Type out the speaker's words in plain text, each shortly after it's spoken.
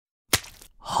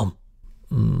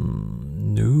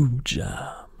Noob Jam.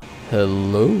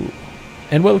 Hello,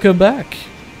 and welcome back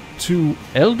to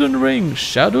Elden Ring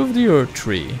Shadow of the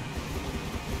Erdtree.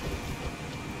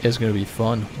 It's gonna be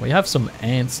fun. We have some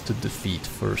ants to defeat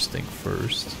first thing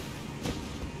first.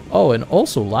 Oh, and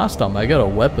also last time I got a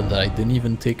weapon that I didn't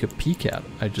even take a peek at.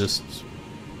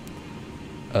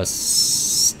 A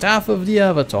staff of the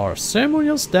Avatar.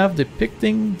 Ceremonial staff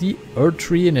depicting the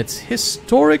Erdtree in its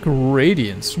historic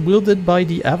radiance, wielded by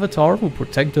the Avatar who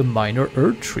protect the minor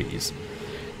Erdtrees.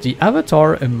 The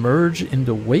Avatar emerge in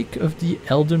the wake of the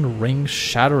Elden Ring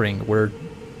shattering, were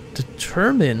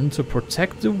determined to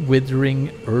protect the withering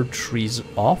Erdtree's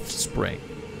offspring.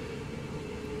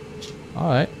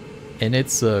 Alright, and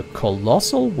it's a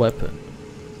colossal weapon.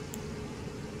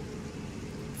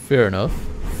 Fair enough,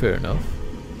 fair enough.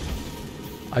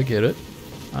 I get it.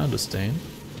 I understand.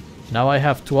 Now I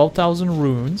have 12,000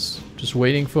 runes just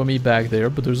waiting for me back there,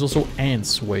 but there's also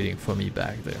ants waiting for me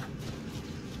back there.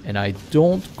 And I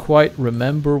don't quite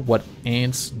remember what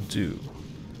ants do.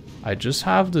 I just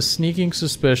have the sneaking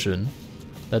suspicion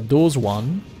that those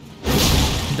one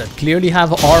that clearly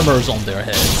have armors on their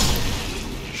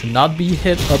heads should not be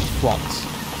hit up front.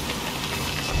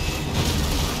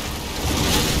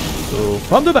 So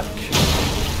from the back,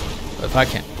 if I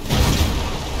can.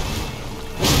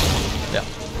 Yeah.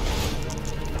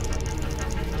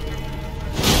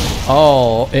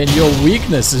 Oh, and your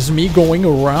weakness is me going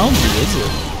around you, is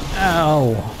it?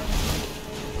 Ow.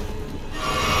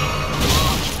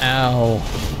 Ow.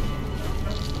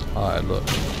 Alright, look.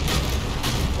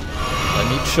 Let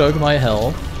me chug my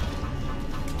health.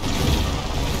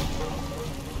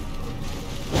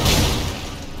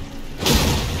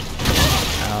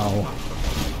 Ow.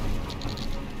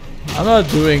 I'm not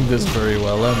doing this very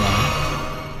well, am I?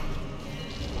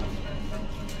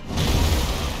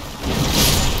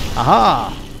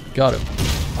 Aha! Got him.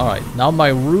 Alright, now my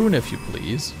rune, if you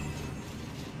please.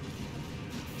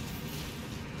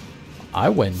 I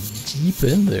went deep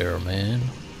in there, man.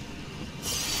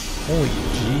 Holy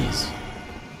jeez.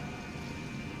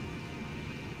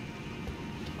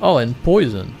 Oh, and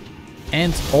poison.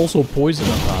 Ants also poison,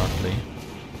 apparently.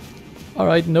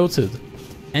 Alright, noted.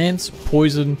 Ants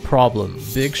poison problem.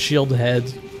 Big shield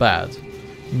head, bad.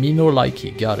 Me no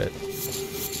likey, got it.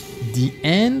 The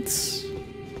ants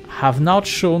have not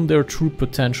shown their true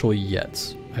potential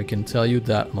yet. I can tell you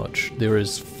that much. There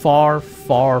is far,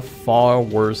 far, far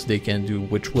worse they can do,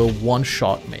 which will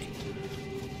one-shot me.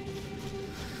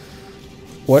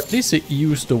 Or at least it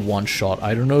used to one-shot.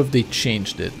 I don't know if they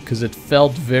changed it, because it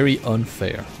felt very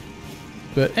unfair.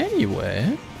 But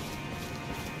anyway,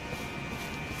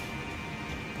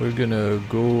 we're gonna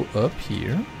go up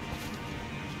here.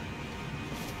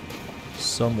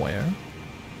 Somewhere.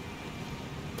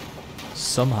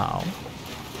 Somehow.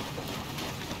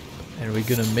 And we're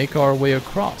gonna make our way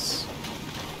across.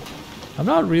 I'm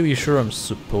not really sure I'm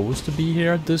supposed to be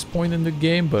here at this point in the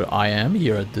game, but I am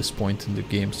here at this point in the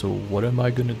game, so what am I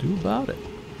gonna do about it?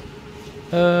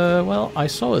 Well, I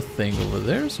saw a thing over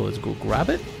there, so let's go grab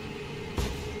it.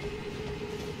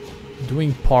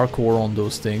 Doing parkour on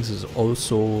those things is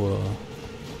also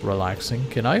relaxing.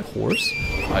 Can I horse?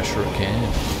 I sure can.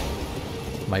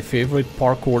 My favorite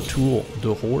parkour tool,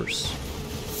 the horse.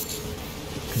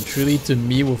 Contrary to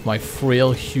me with my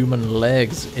frail human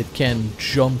legs, it can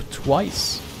jump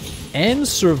twice and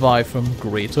survive from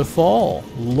greater fall.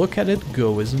 Look at it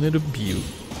go, isn't it a beaut?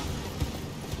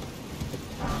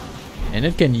 And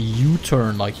it can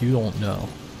U-turn like you don't know.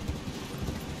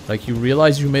 Like you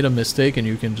realize you made a mistake and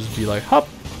you can just be like, hop!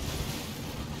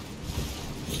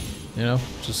 You know,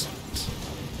 just...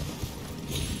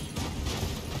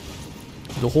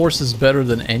 The horse is better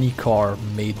than any car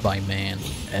made by man,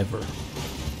 ever.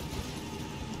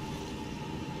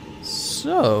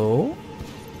 So,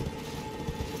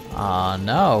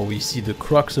 now we see the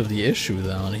crux of the issue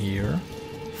down here.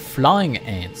 Flying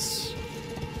ants.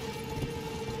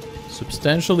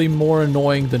 Substantially more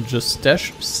annoying than just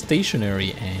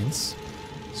stationary ants.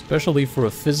 Especially for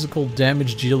a physical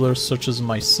damage dealer such as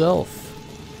myself.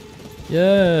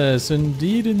 Yes,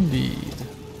 indeed, indeed.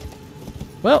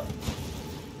 Well.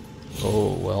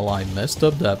 Oh, well, I messed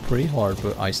up that pretty hard,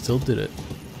 but I still did it.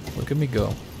 Look at me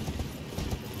go.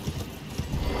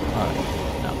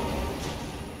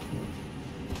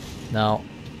 Now,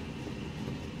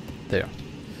 there.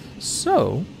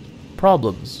 So,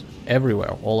 problems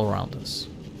everywhere, all around us.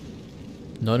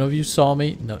 None of you saw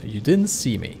me. No, you didn't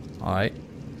see me, alright?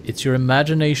 It's your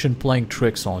imagination playing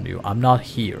tricks on you. I'm not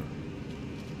here.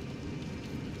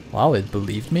 Wow, it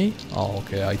believed me? Oh,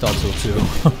 okay, I thought so too.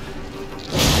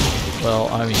 Well,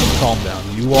 I mean, calm down.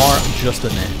 You are just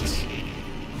an ant.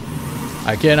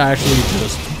 I can actually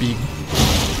just be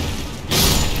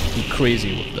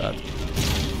crazy with that.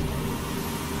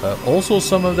 Also,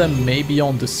 some of them may be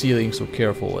on the ceiling, so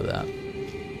careful with that.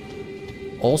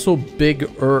 Also,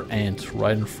 big ant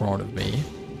right in front of me.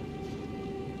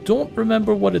 Don't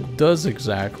remember what it does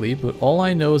exactly, but all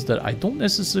I know is that I don't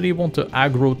necessarily want to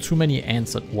aggro too many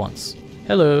ants at once.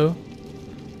 Hello.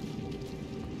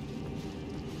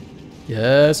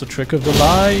 Yes, a trick of the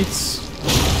lights.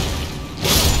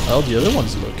 Well, the other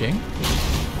one's looking.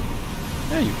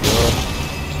 There you go.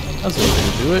 That's the way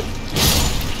to do it.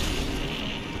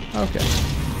 Okay.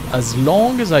 As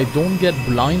long as I don't get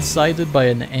blindsided by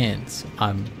an ant,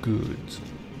 I'm good.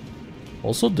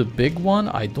 Also, the big one,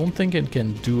 I don't think it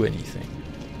can do anything.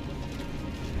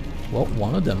 Well,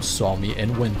 one of them saw me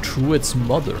and went through its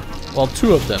mother. Well,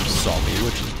 two of them saw me,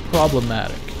 which is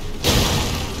problematic.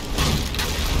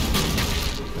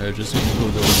 They're just gonna go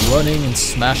the running and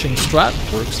smashing strat.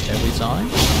 Works every time.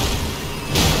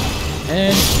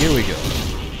 And here we go.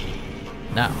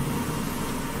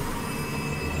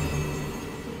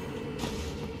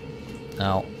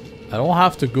 Now, I don't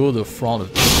have to go to the front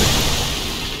of this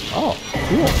thing. Oh,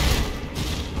 cool.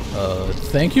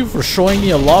 Thank you for showing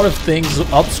me a lot of things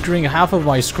upscreen half of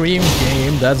my screen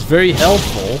game. That's very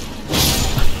helpful.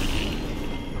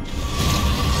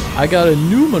 I got a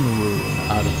Newman rune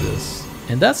out of this.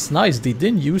 And that's nice. They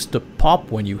didn't used to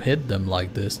pop when you hit them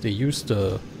like this. They used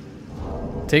to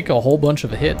take a whole bunch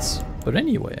of hits. But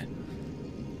anyway.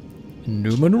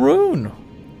 Newman rune.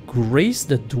 Grace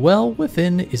that dwell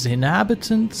within is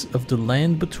inhabitant of the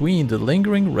land between, the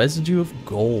lingering residue of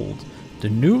gold. The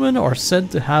Newmen are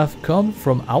said to have come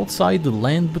from outside the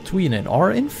land between and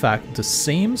are in fact the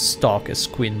same stock as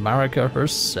Queen Marika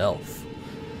herself.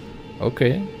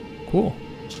 Okay, cool.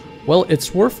 Well,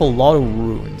 it's worth a lot of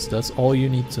runes, that's all you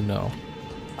need to know.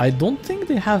 I don't think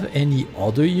they have any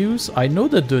other use. I know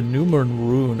that the Newman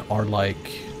rune are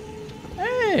like,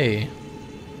 hey,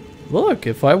 look,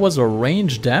 if I was a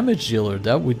ranged damage dealer,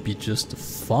 that would be just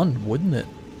fun, wouldn't it?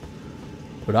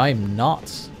 But I'm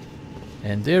not.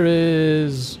 And there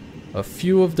is a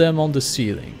few of them on the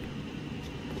ceiling.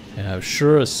 And I'm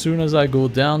sure as soon as I go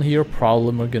down here,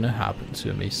 problems are gonna happen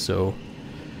to me, so...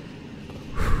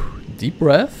 Deep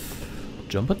breath.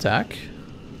 Jump attack.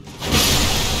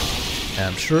 And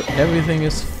I'm sure everything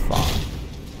is fine.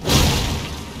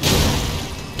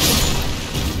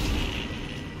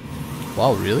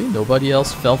 Wow, really? Nobody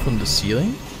else fell from the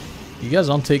ceiling? You guys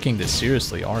aren't taking this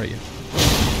seriously, are you?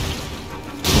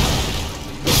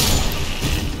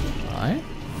 Alright.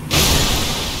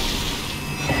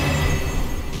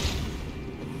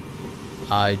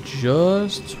 I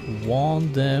just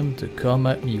want them to come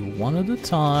at me one at a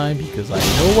time because I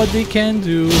know what they can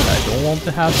do and I don't want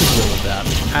to have to deal with that.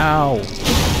 Ow!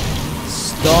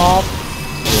 Stop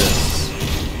this.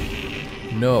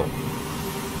 No.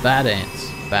 Bad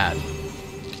ants. Bad.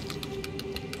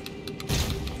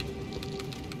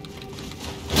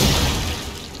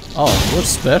 Oh, you're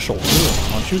special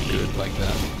too. Aren't you good like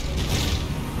that?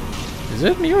 Is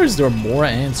it me or is there more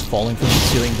ants falling from the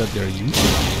ceiling that they're using?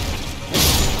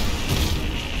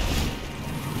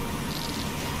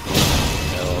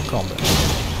 Oh, combat.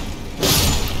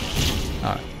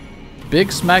 Alright. Big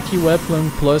smacky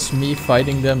weapon plus me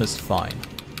fighting them is fine.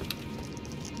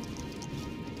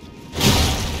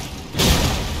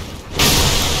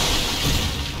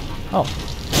 Oh,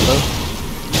 hello.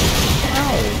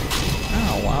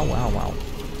 Wow.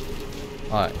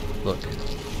 Alright, look.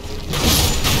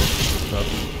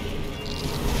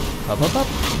 Up.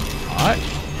 Alright.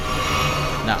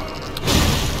 Now.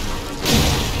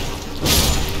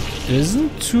 There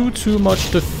isn't too much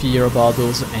to fear about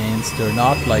those ants. They're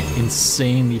not like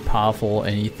insanely powerful or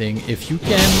anything. If you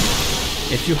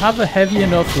have a heavy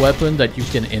enough weapon that you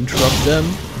can interrupt them,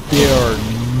 they are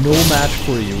no match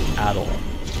for you at all.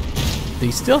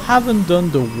 They still haven't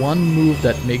done the one move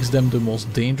that makes them the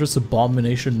most dangerous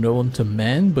abomination known to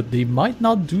man, but they might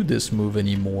not do this move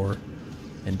anymore.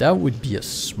 And that would be a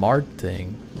smart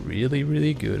thing. Really,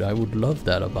 really good. I would love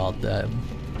that about them.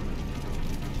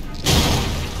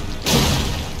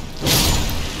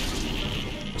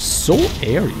 So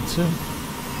airy too.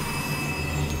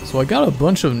 So I got a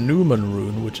bunch of Newman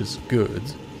rune, which is good.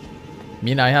 I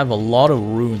mean, I have a lot of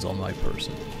runes on my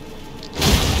person.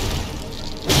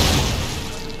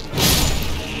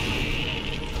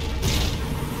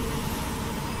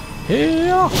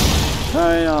 Hey-ya!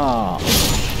 Hey-ya!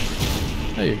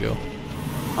 There you go.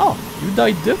 Oh, you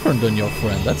died different than your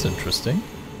friend. That's interesting.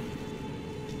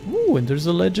 Ooh, and there's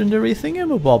a legendary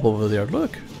thingamabob over there.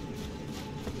 Look.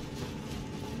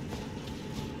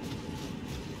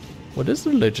 What is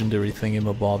the legendary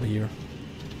thingamabob here?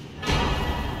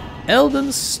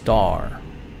 Elden Star.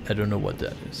 I don't know what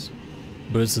that is.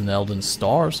 But it's an Elden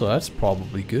Star, so that's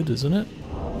probably good, isn't it?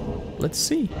 Let's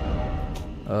see.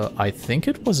 I think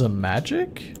it was a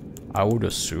magic? I would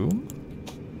assume.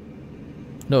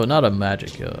 No, not a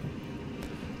magic.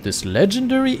 This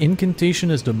legendary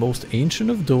incantation is the most ancient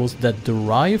of those that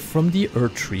derive from the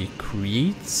Erdtree.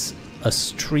 Creates a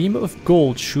stream of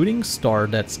gold shooting star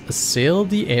that's assailed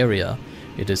the area.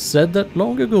 It is said that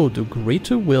long ago the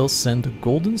Greater Will sent a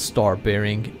golden star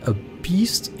bearing a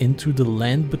beast into the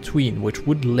land between, which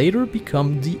would later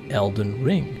become the Elden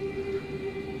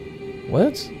Ring.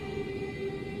 What?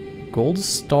 Gold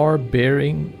star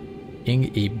bearing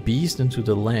a beast into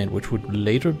the land, which would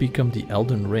later become the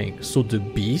Elden Ring. So the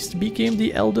beast became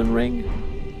the Elden Ring?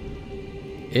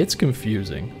 It's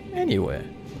confusing. Anyway.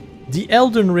 The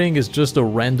Elden Ring is just a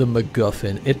random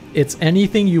MacGuffin. It's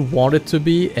anything you want it to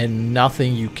be and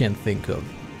nothing you can think of.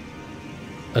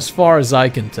 As far as I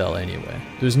can tell anyway.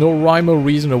 There's no rhyme or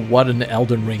reason of what an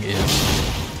Elden Ring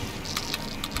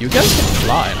is. You guys can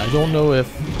fly, and I don't know if...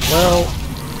 Well,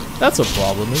 that's a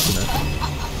problem, isn't it?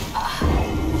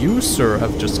 You, sir,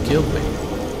 have just killed me.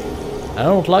 I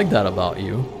don't like that about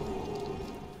you.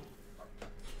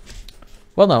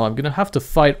 Well, now I'm gonna have to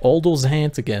fight all those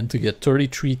ants again to get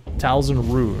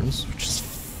 33,000 runes, which is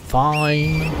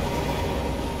fine.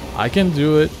 I can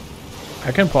do it.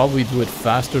 I can probably do it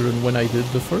faster than when I did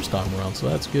the first time around, so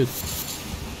that's good.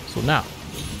 So now,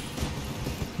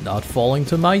 not falling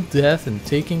to my death and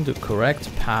taking the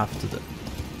correct path to the...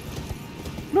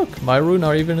 Look, my runes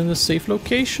are even in a safe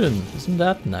location. Isn't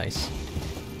that nice?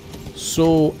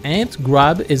 So, ant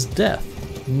grab is death.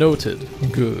 Noted.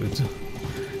 Good.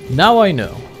 Now I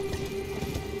know.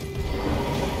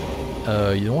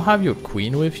 You don't have your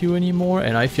queen with you anymore,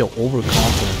 and I feel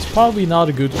overconfident. It's probably not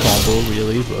a good combo,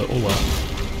 really, but oh well.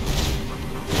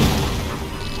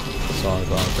 Sorry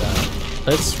about that.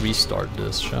 Let's restart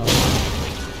this, shall we?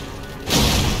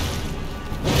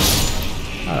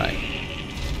 Alright.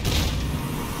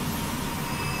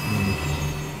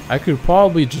 I could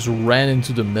probably just ran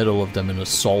into the middle of them and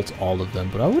assault all of them,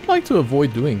 but I would like to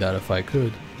avoid doing that if I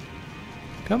could.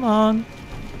 Come on.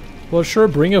 Well, sure,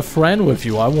 bring a friend with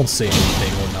you. I won't say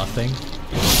anything or nothing.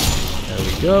 There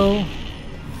we go.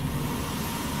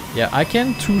 Yeah, I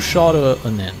can two-shot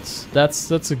an ant.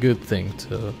 That's a good thing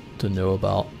to know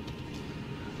about.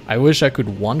 I wish I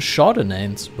could one-shot an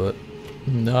ant, but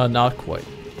no, not quite.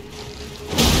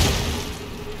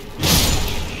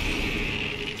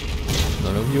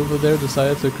 None of you over there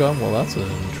decided to come? Well, that's an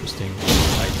interesting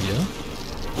idea.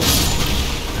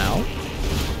 Ow.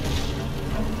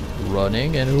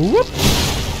 Running and whoop!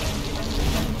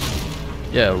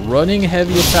 Yeah, running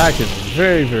heavy attack is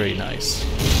very, very nice.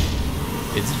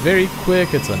 It's very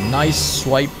quick, it's a nice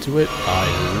swipe to it.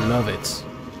 I love it.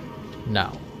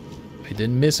 Now, I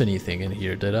didn't miss anything in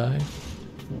here, did I?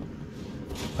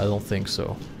 I don't think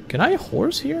so. Can I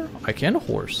horse here? I can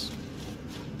horse.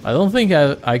 I don't think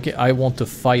I want to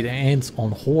fight ants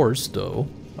on horse, though.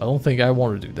 I don't think I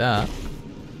want to do that.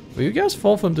 Will you guys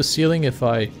fall from the ceiling if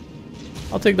I...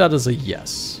 I'll take that as a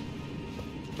yes.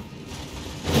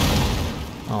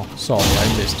 Oh, sorry,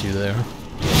 I missed you there.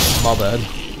 My bad.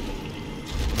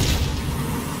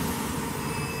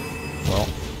 Well.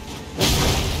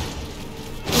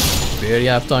 Barely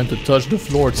have time to touch the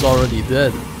floor, it's already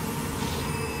dead.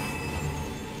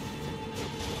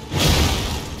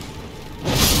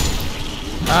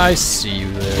 I see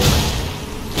you there.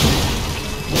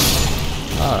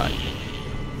 Alright.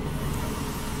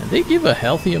 And they give a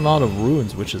healthy amount of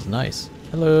runes, which is nice.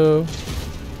 Hello.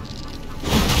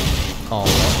 Oh.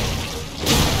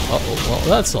 Uh-oh, well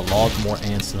that's a lot more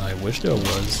ants than I wish there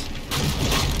was.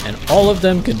 And all of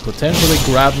them can potentially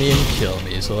grab me and kill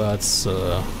me, so that's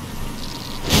alright.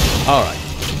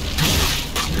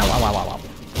 Ow, ow, ow, ow,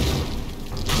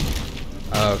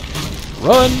 ow. Okay.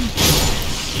 Run!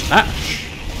 Ash!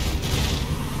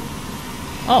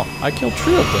 Oh, I killed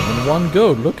 3 of them in one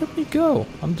go. Look at me go.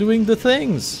 I'm doing the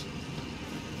things.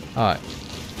 Alright.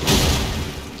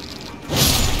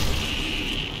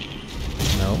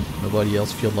 No, nobody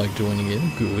else feel like joining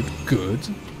in. Good, good.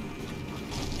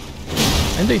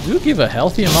 And they do give a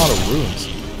healthy amount of runes.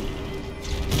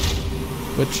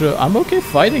 Which, I'm okay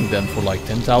fighting them for like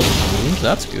 10,000 runes.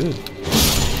 That's good.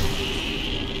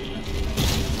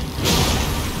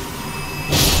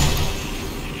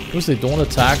 Because they don't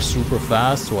attack super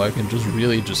fast, so I can just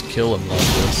really just kill them like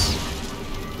this.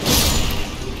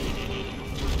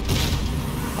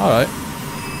 Alright.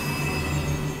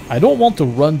 I don't want to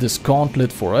run this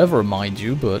gauntlet forever, mind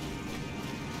you, but...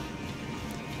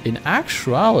 in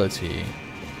actuality...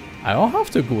 I don't have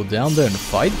to go down there and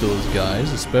fight those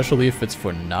guys, especially if it's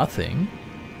for nothing.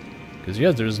 Because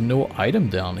yeah, there's no item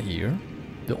down here.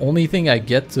 The only thing I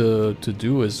get to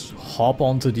do is hop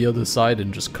onto the other side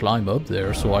and just climb up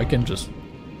there, so I can just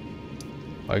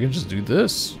do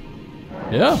this.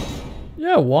 Yeah.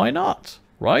 Yeah, why not?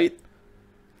 Right?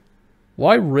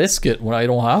 Why risk it when I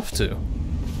don't have to?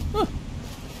 Huh.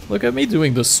 Look at me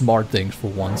doing the smart things for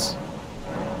once.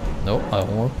 Nope, I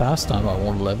don't want pastime, I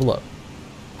want to level up.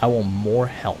 I want more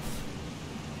health.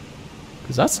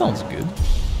 Because that sounds good.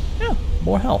 Yeah,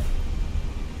 more health.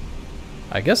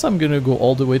 I guess I'm gonna go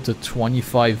all the way to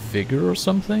 25 vigor or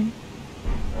something.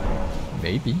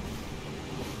 Maybe.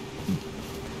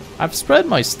 I've spread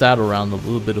my stat around a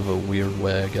little bit of a weird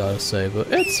way, I gotta say, but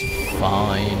it's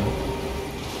fine.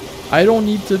 I don't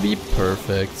need to be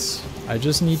perfect. I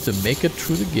just need to make it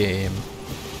through the game.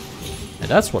 And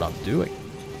that's what I'm doing.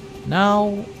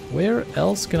 Now, where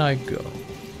else can I go?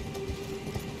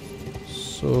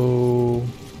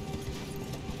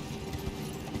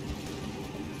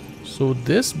 So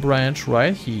this branch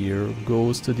right here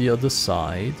goes to the other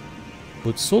side,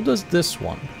 but so does this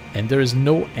one. And there is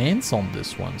no ants on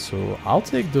this one, so I'll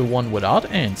take the one without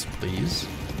ants, please.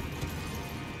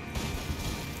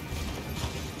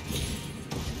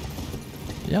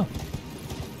 Yeah,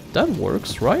 that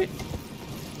works, right?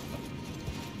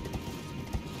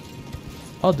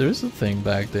 Oh, there's a thing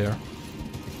back there.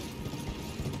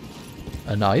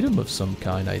 An item of some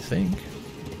kind, I think.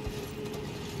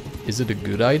 Is it a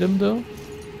good item, though?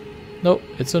 Nope,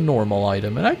 it's a normal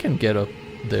item, and I can get up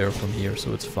there from here,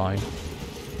 so it's fine.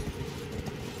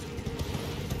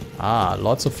 Ah,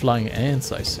 lots of flying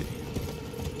ants, I see.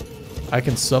 I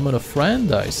can summon a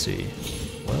friend, I see.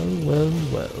 Well, well,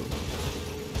 well.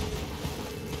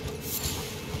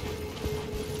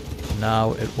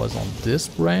 Now, it was on this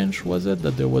branch, was it,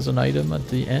 that there was an item at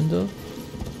the end of?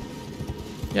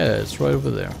 Yeah, it's right over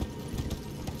there.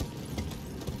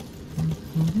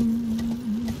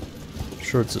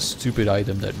 Sure, it's a stupid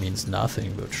item that means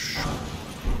nothing, but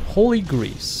holy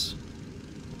grease.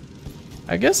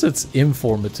 I guess it's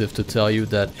informative to tell you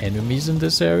that enemies in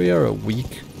this area are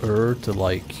weaker to,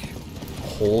 like,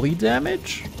 holy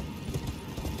damage.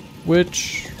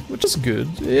 Which is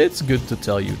good. It's good to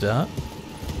tell you that.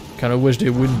 Kinda wish they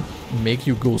wouldn't make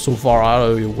you go so far out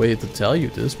of your way to tell you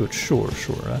this, but sure,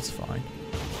 that's fine.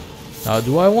 Now,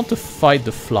 do I want to fight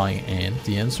the flying ant?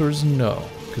 The answer is no.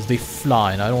 Because they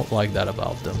fly, and I don't like that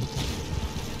about them.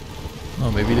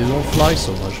 Oh, maybe they don't fly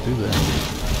so much, do they?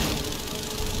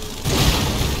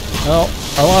 Well,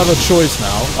 I don't have a choice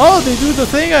now. Oh, they do the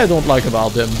thing I don't like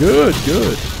about them. Good,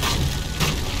 good.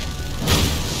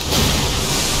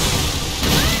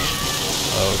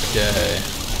 Okay.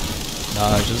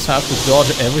 Now I just have to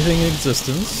dodge everything in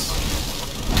existence.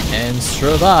 And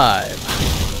survive.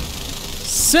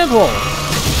 Simple!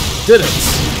 Did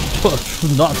it. But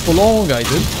not for long, I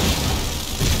did.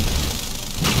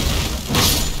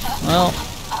 Well,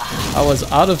 I was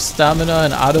out of stamina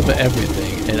and out of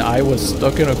everything, and I was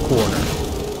stuck in a corner.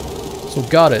 So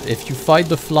got it, if you fight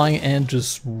the flying ant,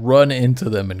 just run into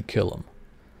them and kill them.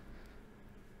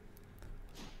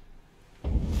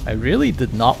 I really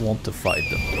did not want to fight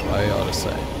them, though, I ought to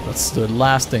say. That's the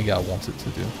last thing I wanted to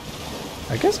do.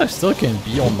 I guess I still can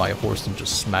be on my horse and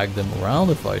just smack them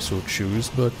around if I so choose,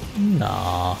 but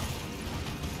nah.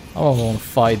 I don't want to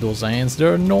fight those ants,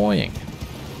 they're annoying.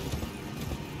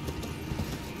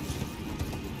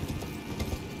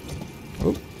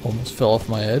 Oh, almost fell off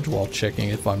my edge while checking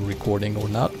if I'm recording or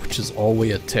not, which is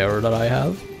always a terror that I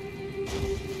have.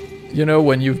 You know,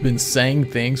 when you've been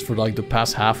saying things for like the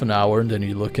past half an hour and then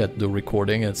you look at the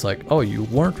recording and it's like, oh, you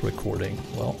weren't recording.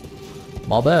 Well,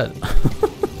 my bad.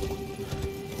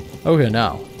 Okay,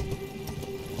 now.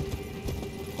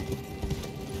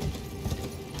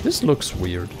 This looks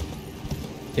weird.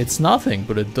 It's nothing,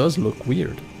 but it does look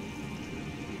weird.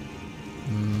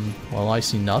 Well, I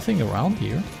see nothing around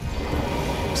here.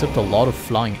 Except a lot of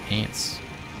flying ants.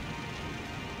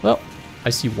 Well,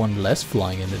 I see one less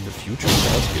flying ant in the future, so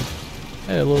that's good.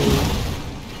 Hello.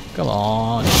 Come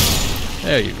on.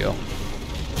 There you go.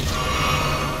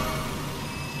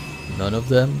 None of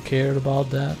them cared about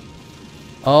that.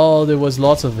 Oh, there was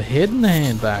lots of hidden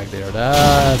hand back there.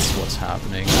 That's what's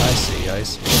happening. I see, I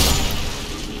see.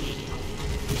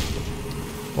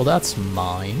 Well, that's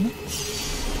mine.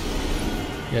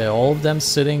 Yeah, all of them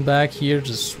sitting back here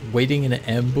just waiting in an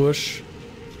ambush.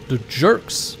 The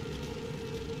jerks.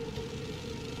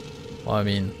 Well, I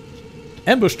mean,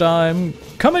 ambush time.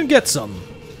 Come and get some.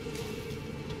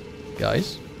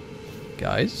 Guys.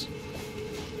 Guys.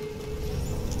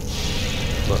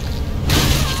 Look.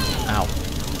 Ow.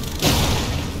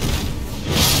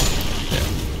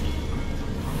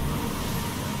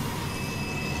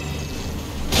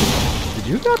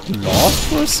 You got lost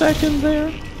for a second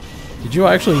there? Did you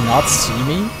actually not see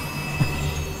me?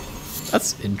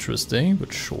 That's interesting,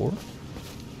 but sure.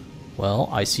 Well,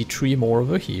 I see 3 more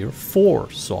over here.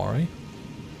 4, sorry.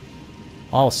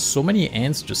 Wow, so many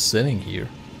ants just sitting here.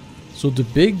 So the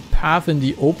big path in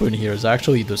the open here is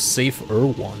actually the safer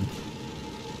one.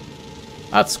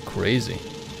 That's crazy.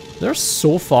 They're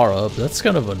so far up, that's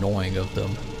kind of annoying of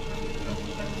them.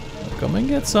 Come and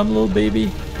get some, little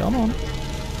baby. Come on.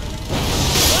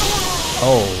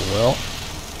 Oh, well.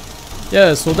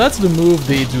 Yeah, so that's the move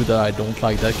they do that I don't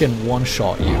like. That can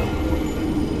one-shot you.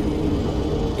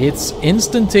 It's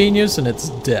instantaneous and it's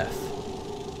death.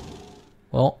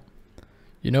 Well,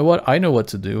 you know what? I know what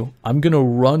to do. I'm gonna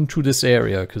run through this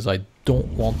area because I don't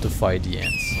want to fight the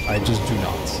ants. I just do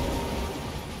not.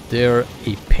 They're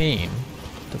a pain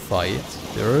to fight.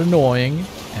 They're annoying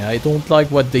and I don't like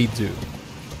what they do.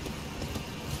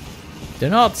 They're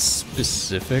not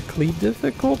specifically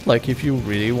difficult, like if you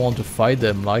really want to fight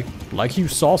them, like you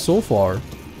saw so far.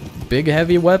 Big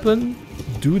heavy weapon,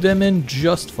 do them in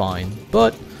just fine,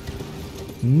 but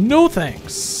no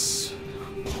thanks.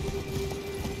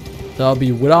 That'll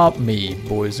be without me,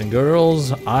 boys and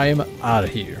girls. I'm out of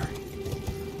here.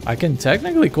 I can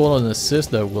technically call an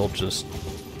assist that will just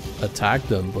attack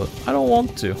them, but I don't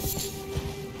want to.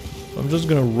 So I'm just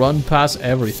gonna run past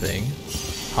everything.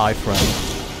 Hi, friend.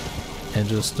 And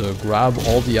just grab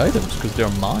all the items, because they're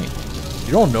mine.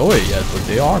 You don't know it yet, but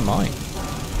they are mine.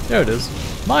 There it is.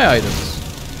 My items.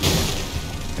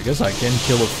 I guess I can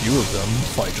kill a few of them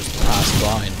if I just pass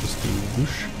by and just do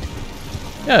whoosh.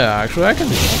 Yeah, actually I can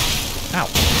do that. Ow.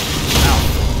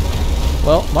 Ow.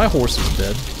 Well, my horse is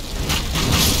dead.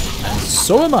 And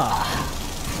so am I.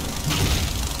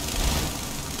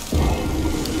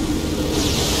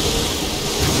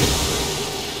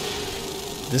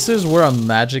 This is where a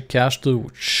magic caster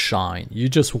would shine. You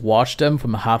just watch them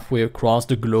from halfway across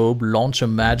the globe, launch a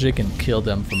magic and kill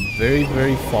them from very,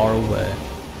 very far away.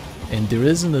 And there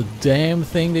isn't a damn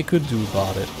thing they could do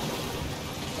about it.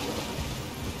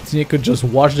 They could just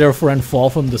watch their friend fall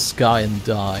from the sky and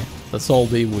die. That's all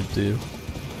they would do.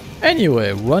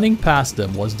 Anyway, running past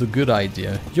them was the good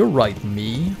idea. You're right,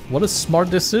 me. What a smart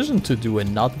decision to do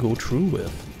and not go through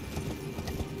with.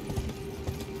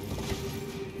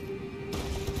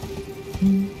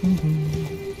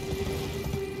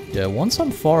 Yeah, once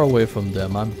I'm far away from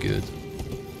them, I'm good.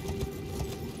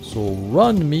 So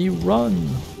run, me, run!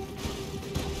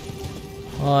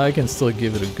 I can still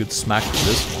give it a good smack to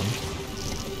this one.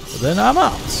 But then I'm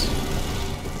out!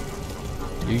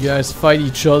 You guys fight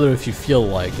each other if you feel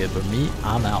like it, but me,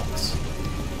 I'm out.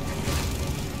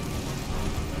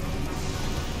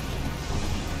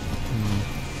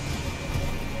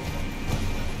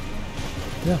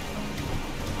 Yeah.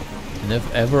 And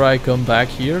if ever I come back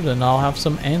here, then I'll have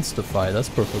some ants to fight. That's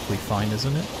perfectly fine,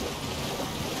 isn't it?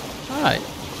 Alright.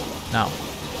 Now.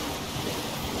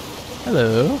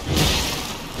 Hello.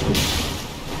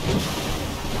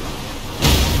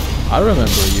 I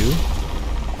remember you.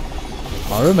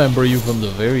 I remember you from the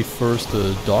very first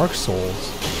Dark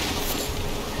Souls.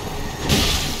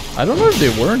 I don't know if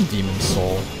they were in Demon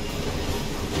Soul.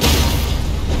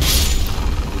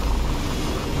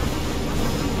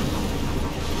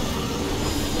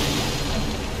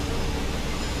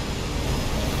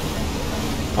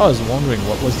 I was wondering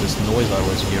what was this noise I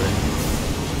was hearing.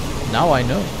 Now I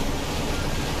know.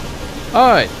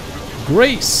 Alright,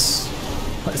 Grace.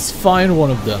 Let's find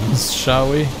one of them, shall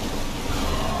we?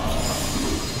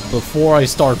 Before I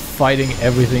start fighting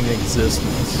everything in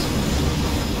existence.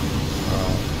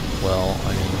 Well,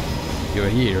 I mean, you're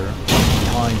here. I'm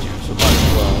behind you, so might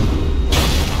as well.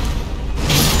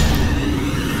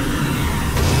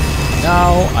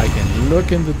 Now I can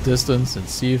look in the distance and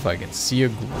see if I can see a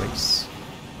Grace.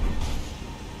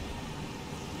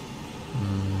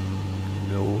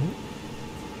 No.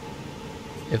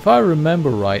 If I remember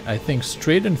right, I think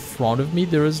straight in front of me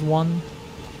there is one.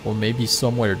 Or maybe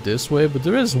somewhere this way, but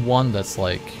there is one that's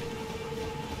like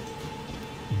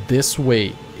this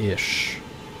way-ish.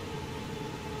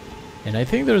 And I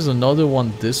think there's another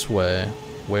one this way,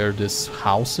 where this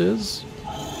house is.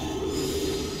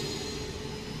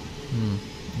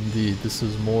 Indeed, this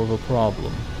is more of a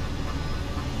problem.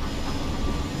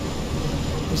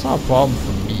 It's not a problem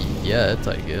for me yet,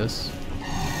 I guess.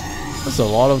 There's a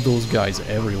lot of those guys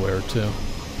everywhere, too.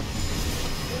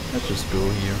 Let's just go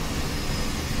here.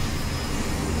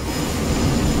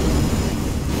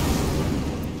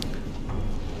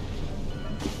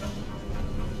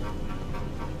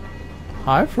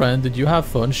 Hi friend, did you have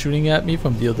fun shooting at me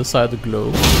from the other side of the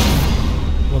globe?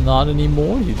 Well, not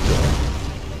anymore, you don't.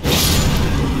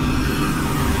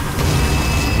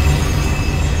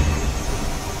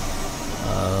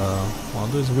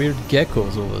 there's weird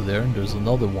geckos over there, and there's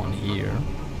another one here.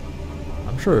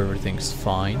 I'm sure everything's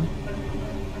fine.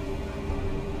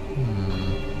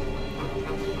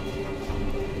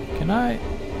 Can I?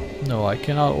 No, I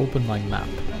cannot open my map.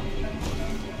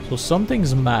 So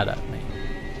something's mad at me.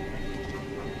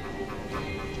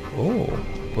 Oh,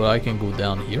 but I can go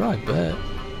down here, I bet.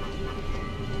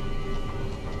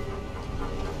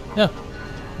 Yeah,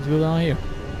 let's go down here.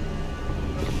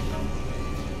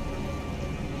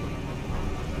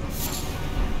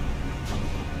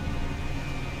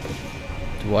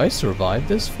 Do I survive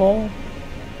this fall?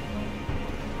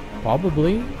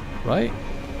 Probably, right?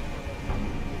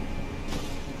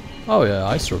 Oh yeah,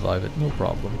 I survive it, no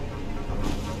problem.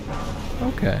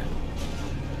 Okay.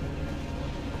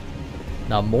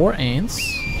 Now more ants.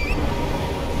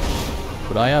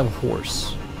 But I have a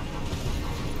horse.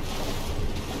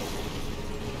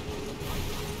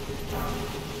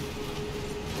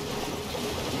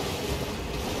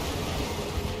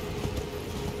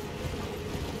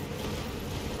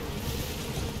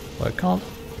 I can't.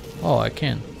 Oh, I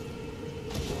can.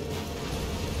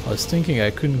 I was thinking I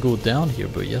couldn't go down here,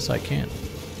 but yes, I can.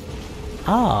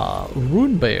 Ah,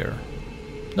 rune bear.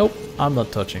 Nope, I'm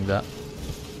not touching that.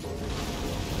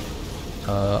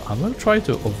 I'm gonna try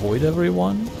to avoid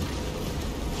everyone,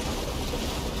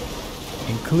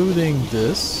 including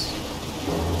this.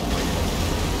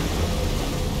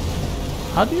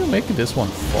 How do you make this one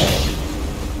fall?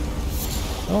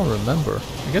 I don't remember.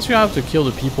 I guess you have to kill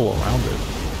the people around it.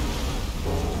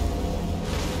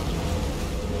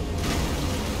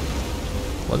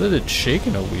 Why did it shake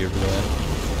in a weird way?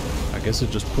 I guess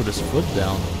it just put his foot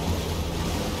down.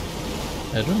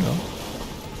 I don't know.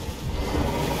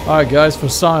 Alright guys, for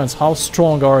science, how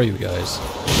strong are you guys?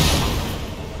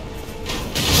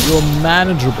 You're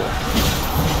manageable.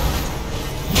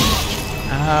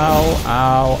 Ow,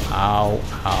 ow, ow,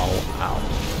 ow, ow.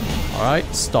 Alright,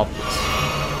 stop this.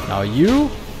 Now you.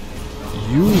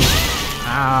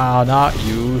 Ah, not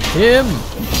you. Him.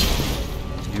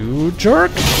 You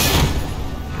jerk.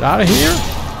 Get out of here.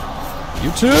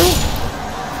 You too.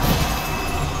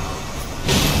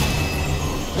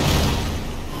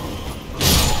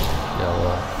 Yeah,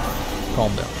 well,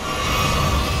 calm down.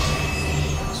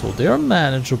 So they're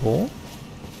manageable.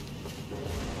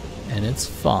 And it's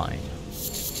fine.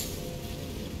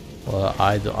 Well,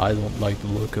 I don't like the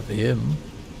look of him.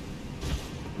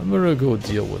 I'm gonna go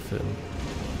deal with him.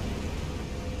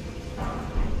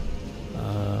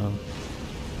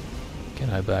 Can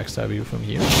I backstab you from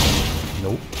here?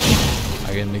 Nope.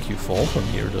 I can make you fall from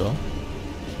here though.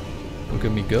 Look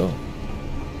at me go.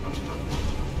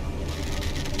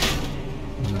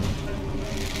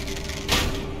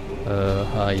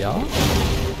 Yeah?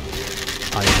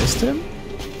 I missed him?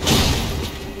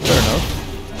 Fair enough.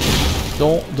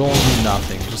 Don't do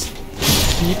nothing. Just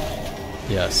keep.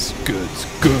 Yes, good.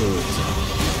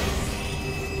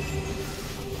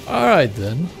 Alright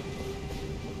then.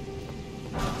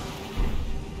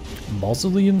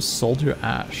 Mausoleum Soldier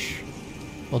Ash.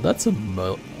 Well, that's a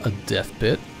death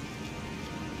pit.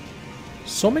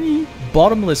 So many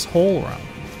bottomless hole around.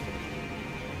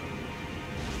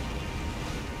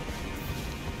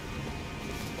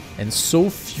 And so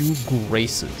few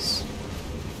graces.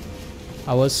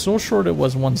 I was so sure there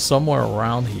was one somewhere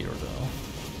around here, though.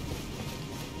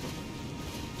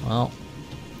 Well,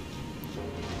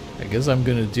 I guess I'm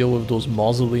gonna deal with those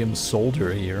Mausoleum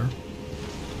Soldier here.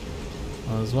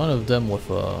 There's one of them with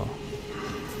a...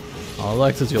 I'd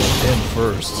like to deal with him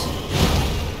first.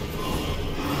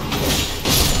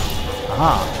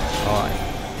 Aha! Alright.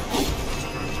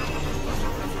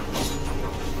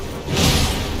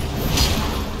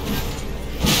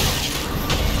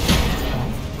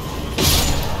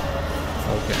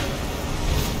 Okay.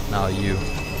 Now you.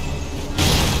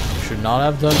 You should not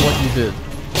have done what you did.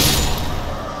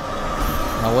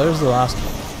 Now where's the last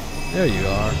one? There you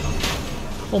are.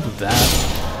 Don't do that.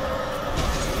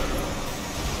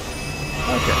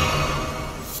 Okay.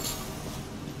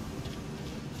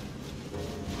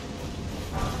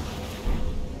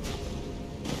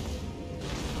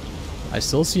 I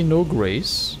still see no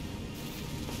grace.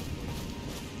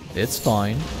 It's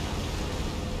fine.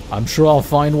 I'm sure I'll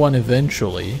find one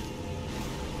eventually.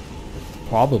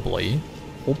 Probably.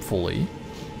 Hopefully.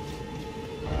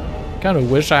 Kinda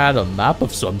wish I had a map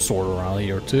of some sort around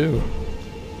here too.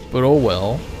 But oh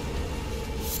well.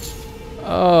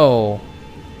 Oh.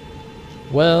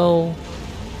 Well.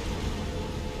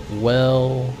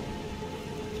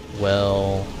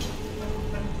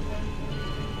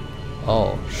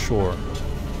 Oh, sure.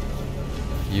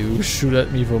 You shoot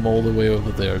at me from all the way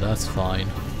over there, that's fine.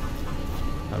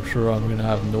 I'm sure I'm gonna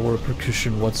have no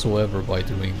repercussion whatsoever by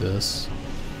doing this.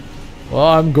 Well,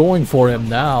 I'm going for him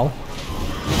now.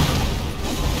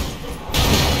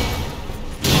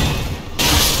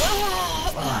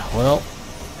 Well,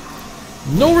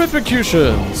 no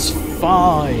repercussions.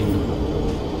 Fine.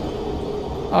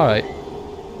 Alright.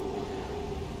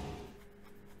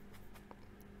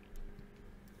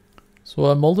 So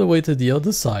I'm all the way to the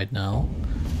other side now.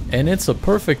 And it's a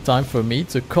perfect time for me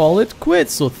to call it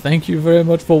quits. So thank you very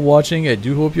much for watching. I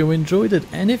do hope you enjoyed it.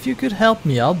 And if you could help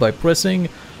me out by pressing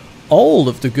all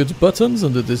of the good buttons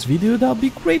under this video, that would be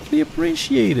greatly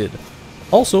appreciated.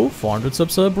 Also, 400 sub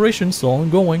celebrations still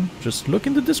ongoing. Just look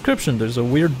in the description. There's a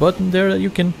weird button there that you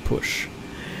can push.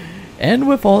 And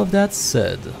with all of that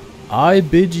said, I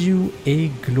bid you a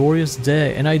glorious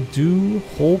day, and I do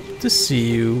hope to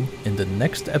see you in the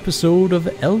next episode of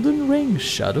Elden Ring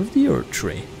Shadow of the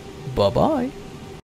Erdtree. Bye bye.